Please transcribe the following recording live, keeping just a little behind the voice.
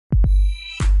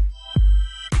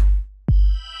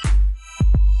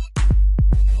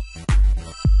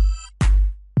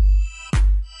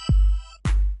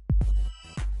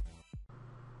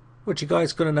What you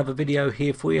guys, got another video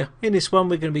here for you. In this one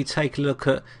we're going to be taking a look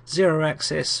at Zero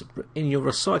Access in your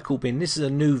recycle bin. This is a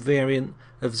new variant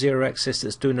of Zero Access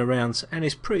that's doing the rounds and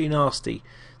it's pretty nasty.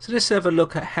 So let's have a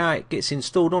look at how it gets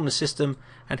installed on the system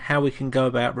and how we can go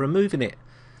about removing it.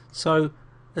 So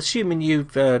assuming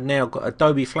you've now got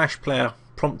Adobe Flash Player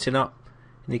prompting up,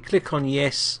 and you click on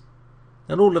yes,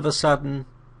 and all of a sudden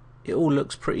it all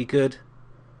looks pretty good.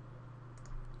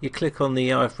 You click on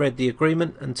the I've read the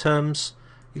agreement and terms,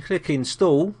 you click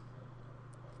install,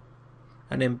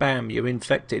 and then bam, you're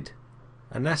infected.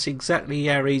 And that's exactly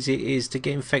how easy it is to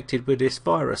get infected with this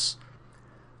virus.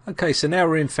 Okay, so now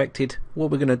we're infected.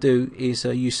 What we're going to do is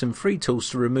use some free tools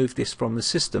to remove this from the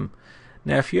system.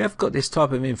 Now if you have got this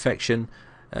type of infection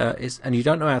and you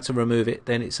don't know how to remove it,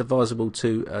 then it's advisable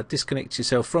to disconnect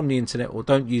yourself from the internet or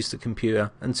don't use the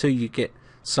computer until you get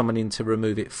someone in to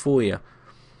remove it for you.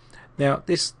 Now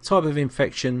this type of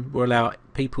infection will allow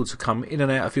people to come in and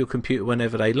out of your computer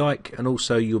whenever they like, and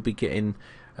also you'll be getting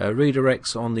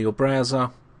redirects on your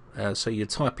browser, so you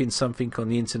type in something on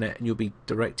the internet and you'll be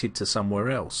directed to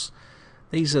somewhere else.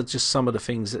 These are just some of the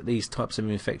things that these types of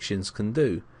infections can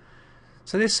do.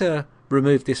 So let's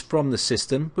remove this from the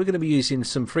system. We're going to be using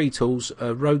some free tools,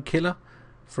 Rootkit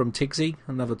from TZeroAccess,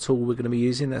 another tool we're going to be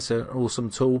using. That's an awesome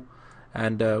tool,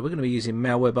 and we're going to be using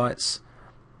Malwarebytes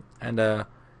and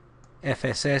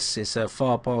FSS is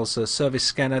Firebar's service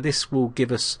scanner. This will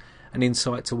give us an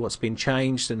insight to what's been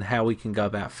changed and how we can go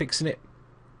about fixing it.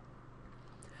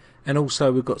 And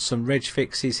also we've got some reg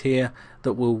fixes here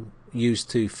that we'll use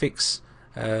to fix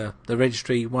the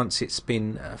registry once it's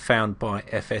been found by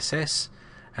FSS.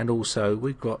 And also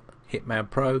we've got Hitman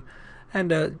Pro,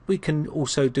 and we can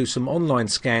also do some online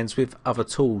scans with other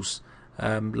tools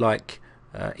like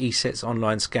ESET's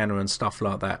online scanner and stuff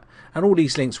like that, and all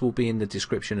these links will be in the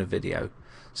description of the video.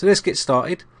 So let's get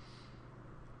started.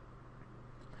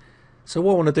 So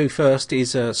what I want to do first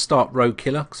is start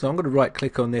Rootkit. So I'm going to right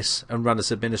click on this and run as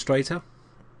administrator.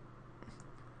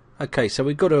 Okay, so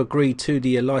we've got to agree to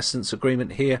the license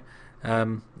agreement here, so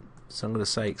I'm going to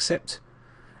say accept.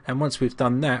 And once we've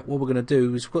done that, what we're going to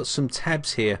do is we've got some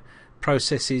tabs here: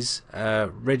 processes,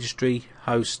 registry,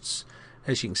 hosts.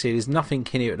 As you can see, there's nothing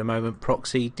in here at the moment: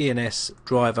 proxy, DNS,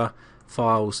 driver,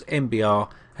 files,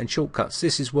 MBR and shortcuts.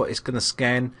 This is what it's going to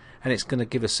scan, and it's going to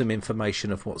give us some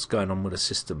information of what's going on with the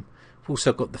system. We've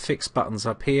also got the fix buttons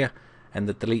up here and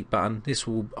the delete button. This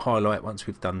will highlight once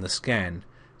we've done the scan.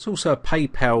 There's also a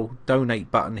PayPal donate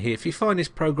button here. If you find this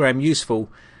program useful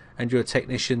and you're a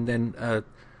technician, then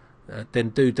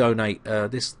do donate.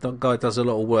 This guy does a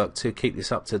lot of work to keep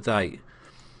this up to date.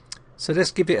 So let's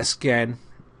give it a scan,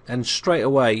 and straight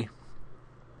away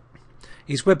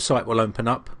his website will open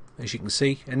up, as you can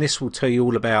see, and this will tell you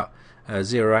all about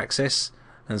Zero Access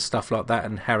and stuff like that,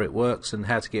 and how it works and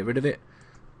how to get rid of it.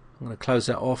 I'm going to close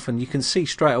that off, and you can see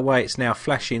straight away it's now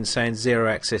flashing saying Zero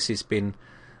Access has been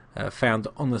found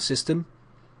on the system,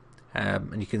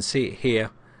 and you can see it here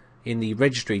in the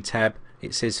registry tab.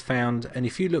 It says found, and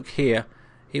if you look here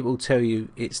it will tell you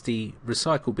it's the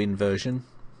Recycle.Bin version.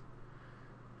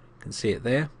 You can see it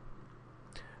there.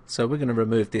 So we're going to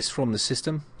remove this from the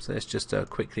system. So let's just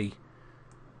quickly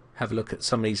have a look at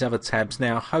some of these other tabs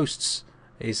now. Hosts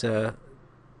is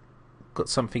got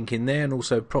something in there, and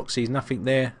also proxies, nothing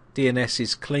there. DNS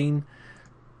is clean,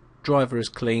 driver is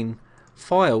clean.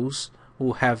 Files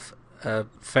will have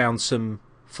found some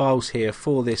files here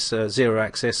for this Zero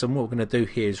Access, and what we're going to do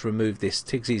here is remove this.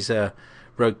 TZeroAccess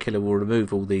Rootkit will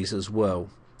remove all these as well.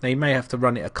 Now you may have to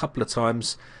run it a couple of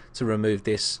times to remove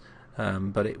this,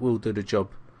 but it will do the job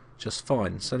just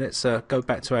fine. So let's go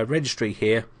back to our registry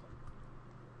here,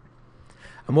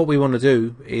 and what we want to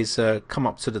do is come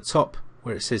up to the top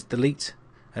where it says delete,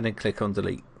 and then click on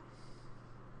delete.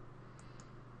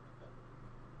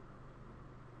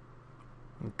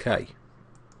 Okay,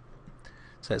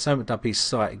 so it's opened up his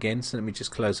site again, so let me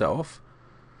just close that off.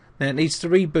 Now it needs to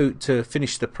reboot to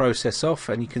finish the process off,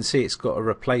 and you can see it's got a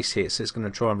replace here, so it's going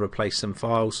to try and replace some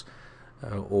files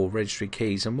or registry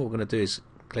keys, and what we're going to do is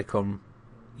click on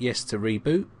yes to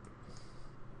reboot.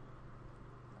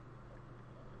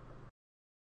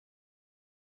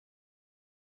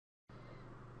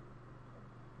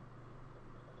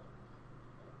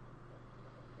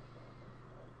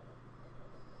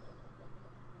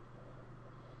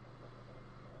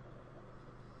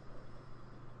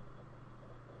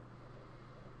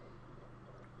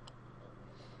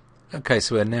 Okay,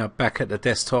 so we're now back at the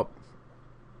desktop.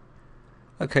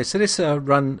 Okay, so let's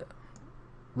run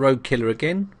Rootkit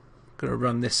again. Going to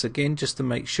run this again just to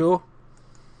make sure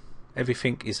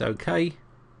everything is okay.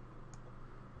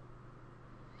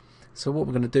 So what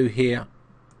we're going to do here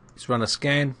is run a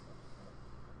scan.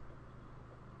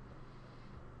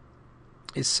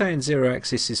 it's saying zero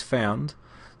access is found,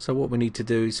 so what we need to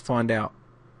do is find out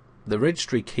the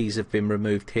registry keys have been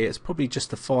removed here. It's probably just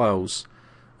the files.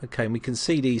 Okay, and we can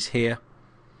see these here.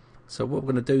 So what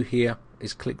we're going to do here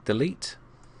is click delete.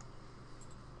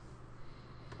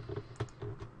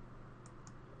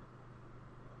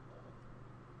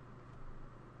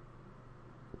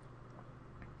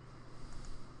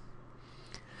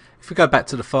 If we go back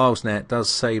to the files now, it does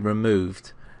say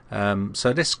removed.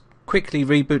 So let's quickly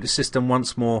reboot the system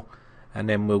once more, and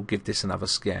then we'll give this another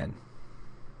scan.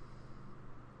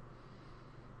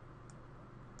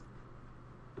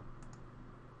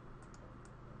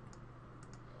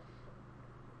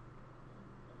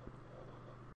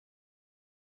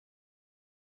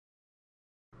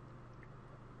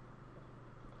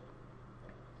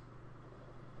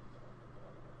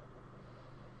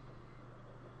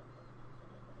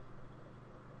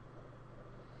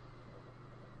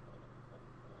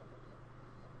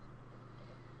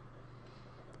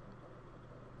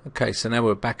 Okay, so now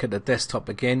we're back at the desktop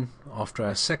again after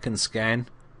our second scan.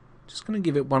 Just going to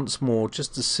give it once more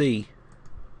just to see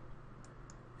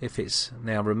if it's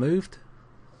now removed.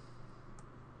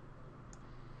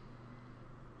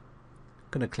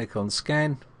 Going to click on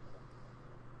scan.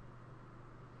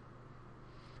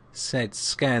 Said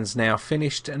scan's now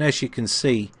finished, and as you can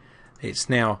see, it's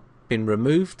now been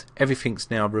removed.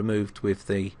 Everything's now removed with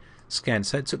the scan.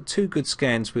 So it took 2 good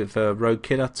scans with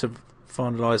Rootkit to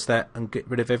finalise that and get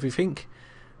rid of everything,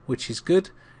 which is good.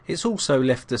 It's also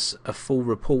left us a full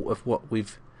report of what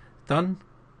we've done.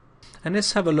 And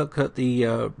let's have a look at the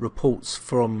reports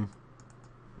from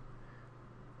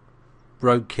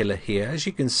Rootkit here. As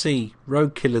you can see,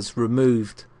 Rootkit's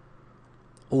removed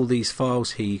all these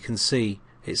files here. You can see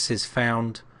it says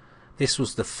found. This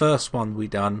was the first one we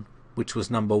done, which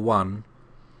was number 1,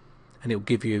 and it will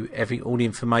give you all the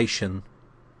information.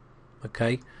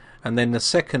 Okay, and then the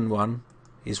second one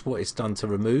is what it's done to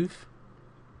remove,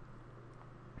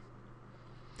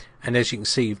 and as you can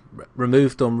see,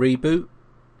 removed on reboot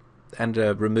and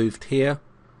removed here,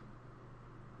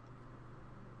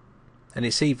 and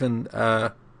it's even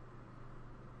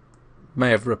may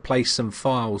have replaced some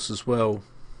files as well.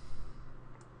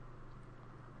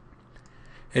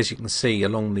 As you can see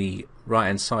along the right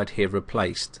hand side here,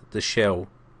 replaced the shell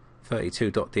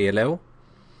 32.dll.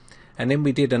 And then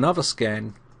we did another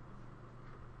scan,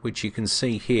 which you can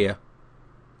see here,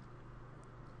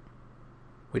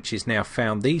 which is now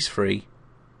found these 3,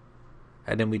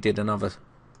 and then we did another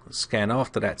scan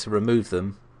after that to remove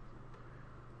them,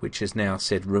 which is now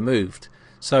said removed.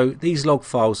 So these log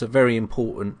files are very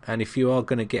important, and if you are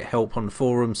going to get help on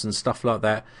forums and stuff like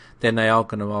that, then they are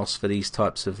going to ask for these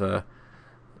types of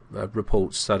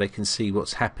reports so they can see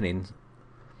what's happening,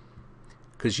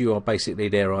 because you are basically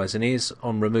their eyes and ears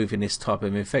on removing this type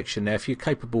of infection. Now if you're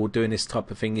capable of doing this type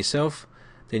of thing yourself,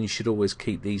 then you should always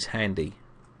keep these handy.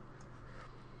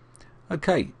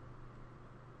 Okay,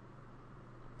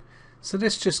 so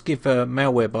let's just give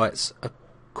Malwarebytes a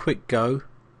quick go.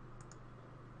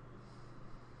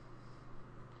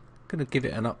 I'm going to give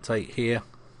it an update here.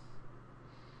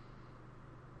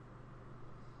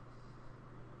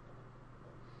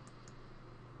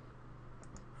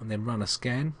 And then run a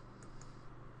scan.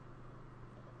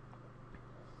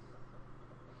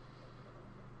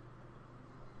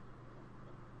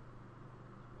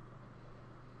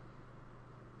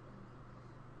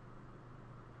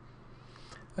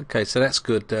 Okay, so that's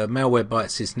good.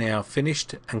 Malwarebytes is now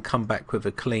finished and come back with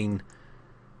a clean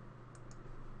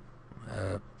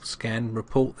scan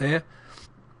report there.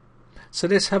 So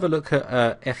let's have a look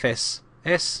at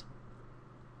FSS.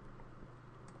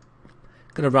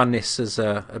 Going to run this as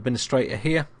an administrator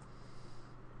here.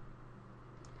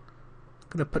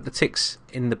 Going to put the ticks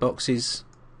in the boxes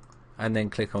and then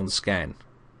click on scan.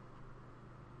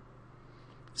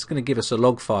 It's going to give us a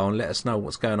log file and let us know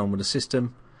what's going on with the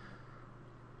system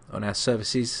on our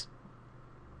services.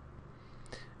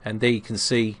 And there you can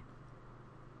see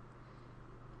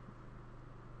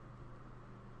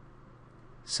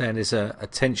saying there's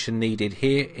attention needed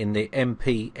here in the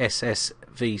MPSSVC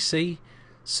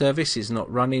service is not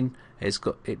running. It's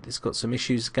got some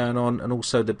issues going on, and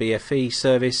also the BFE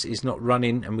service is not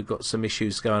running, and we've got some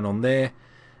issues going on there.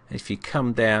 And if you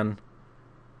come down,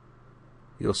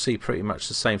 you'll see pretty much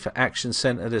the same for Action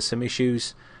Center. There's some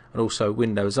issues, and also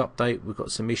Windows Update, we've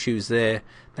got some issues there.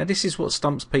 Now this is what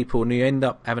stumps people, and you end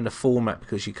up having a format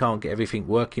because you can't get everything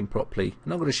working properly.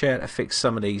 And I'm going to show you how to fix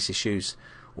some of these issues,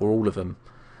 or all of them.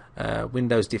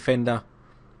 Windows Defender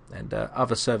and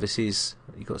other services,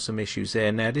 you've got some issues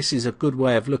there. Now this is a good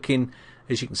way of looking.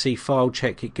 As you can see, file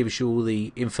check, it gives you all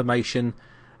the information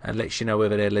and lets you know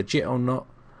whether they're legit or not.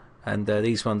 and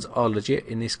these ones are legit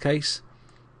in this case.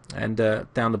 And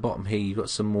down the bottom here you've got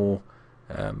some more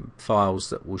files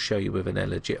that will show you whether they're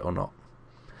legit or not.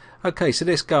 Okay, so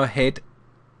let's go ahead.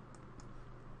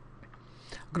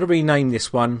 I'm going to rename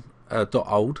this one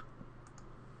 .old,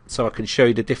 so I can show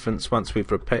you the difference once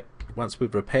we've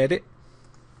repaired it.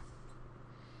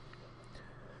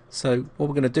 So what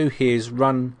we're going to do here is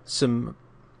run some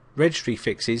registry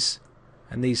fixes,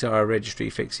 and these are our registry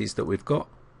fixes that we've got.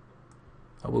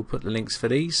 I will put the links for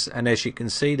these, and as you can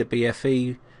see, the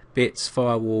BFE, bits,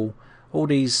 firewall, all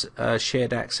these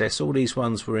shared access, all these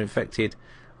ones were infected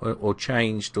or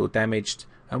changed or damaged,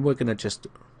 and we're going to just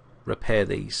repair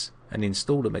these and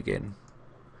install them again.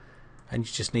 And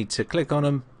you just need to click on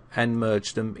them and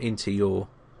merge them into your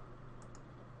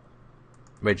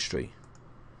registry.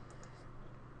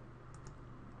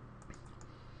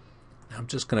 I'm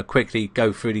just going to quickly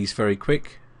go through these very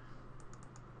quick.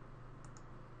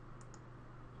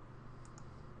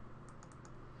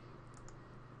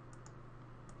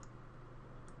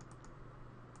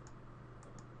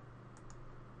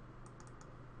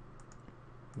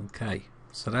 Okay,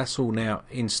 so that's all now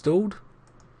installed,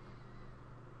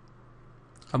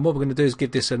 and what we're going to do is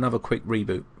give this another quick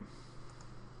reboot.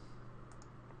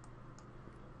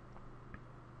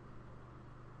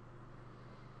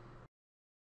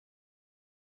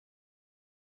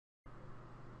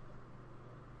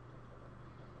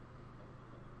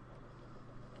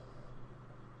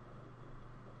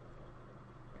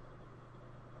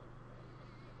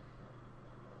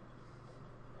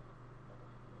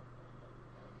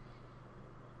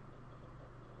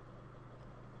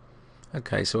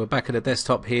 Okay, so we're back at the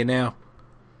desktop here now.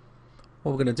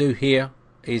 What we're going to do here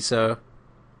is run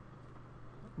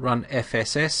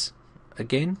FSS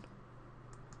again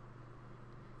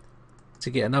to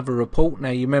get another report. Now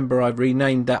you remember I've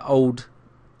renamed that old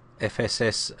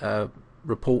FSS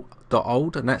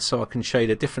report.old, and that's so I can show you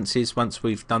the differences once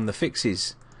we've done the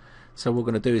fixes. So what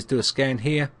we're going to do is do a scan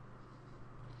here,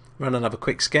 run another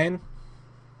quick scan.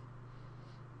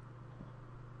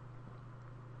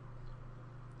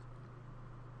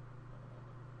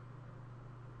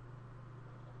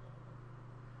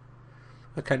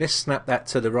 Okay, let's snap that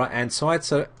to the right hand side.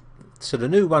 So the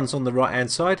new one's on the right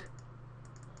hand side,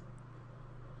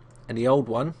 and the old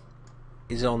one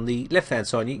is on the left hand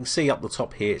side. You can see up the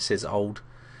top here it says old,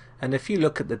 and if you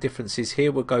look at the differences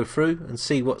here, we'll go through and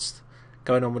see what's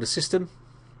going on with the system.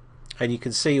 And you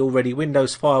can see already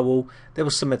Windows Firewall, there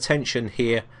was some attention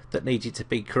here that needed to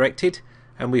be corrected,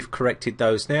 and we've corrected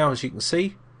those now, as you can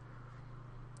see.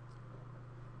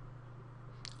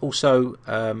 Also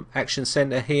Action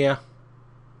Center here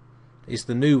is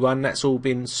the new one, that's all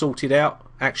been sorted out.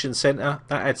 Action Center,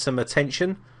 that had some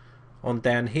attention on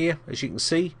down here, as you can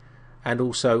see, and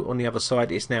also on the other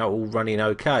side it's now all running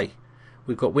okay.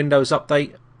 We've got Windows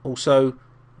Update also,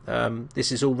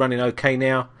 this is all running okay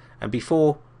now, and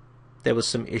before there was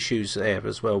some issues there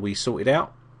as well we sorted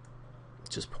out.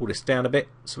 Just pull this down a bit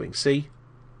so we can see.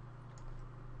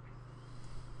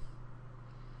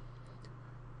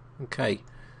 Okay,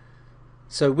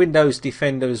 so Windows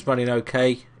Defender is running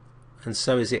okay, and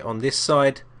so is it on this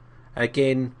side.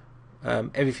 Again,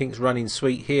 everything's running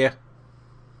sweet here.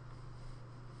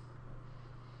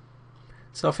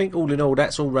 So I think all in all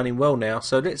that's all running well now.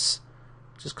 So let's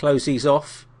just close these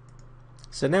off.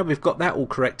 So now we've got that all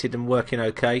corrected and working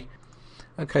okay.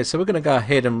 Okay, so we're going to go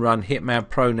ahead and run Hitman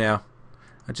Pro now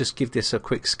and just give this a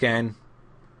quick scan.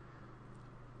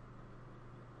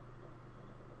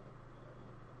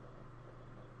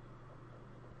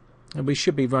 And we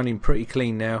should be running pretty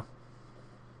clean now.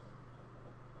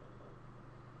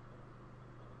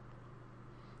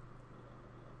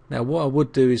 Now what I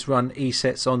would do is run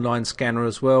ESET's online scanner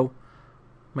as well.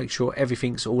 Make sure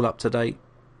everything's all up to date.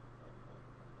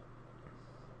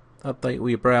 Update all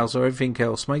your browser, everything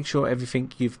else. Make sure everything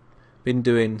you've been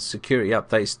doing, security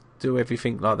updates, do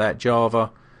everything like that.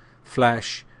 Java,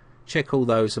 Flash, check all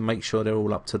those and make sure they're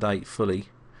all up to date fully.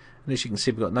 And as you can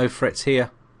see, we've got no threats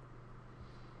here.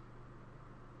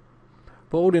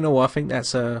 But all in all, I think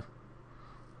that's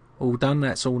all done.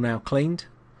 That's all now cleaned.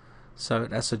 So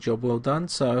that's a job well done.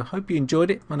 So I hope you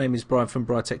enjoyed it. My name is Brian from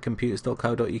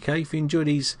BritecComputers.co.uk. If you enjoy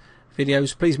these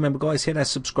videos, please remember guys, hit that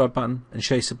subscribe button and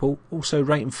show support. Also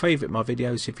rate and favourite my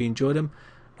videos if you enjoy them.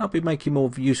 I'll be making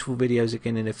more useful videos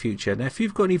again in the future. Now if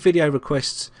you've got any video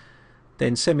requests,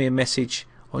 then send me a message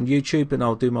on YouTube and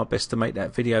I'll do my best to make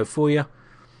that video for you.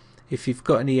 If you've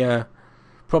got any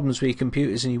problems with your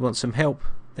computers and you want some help,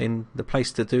 then the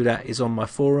place to do that is on my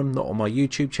forum, not on my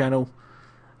YouTube channel.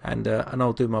 And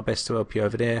I'll do my best to help you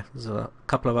over there. There's a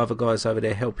couple of other guys over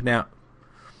there helping out.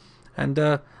 And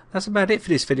that's about it for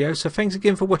this video. So thanks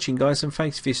again for watching, guys, and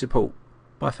thanks for your support.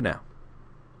 Bye for now.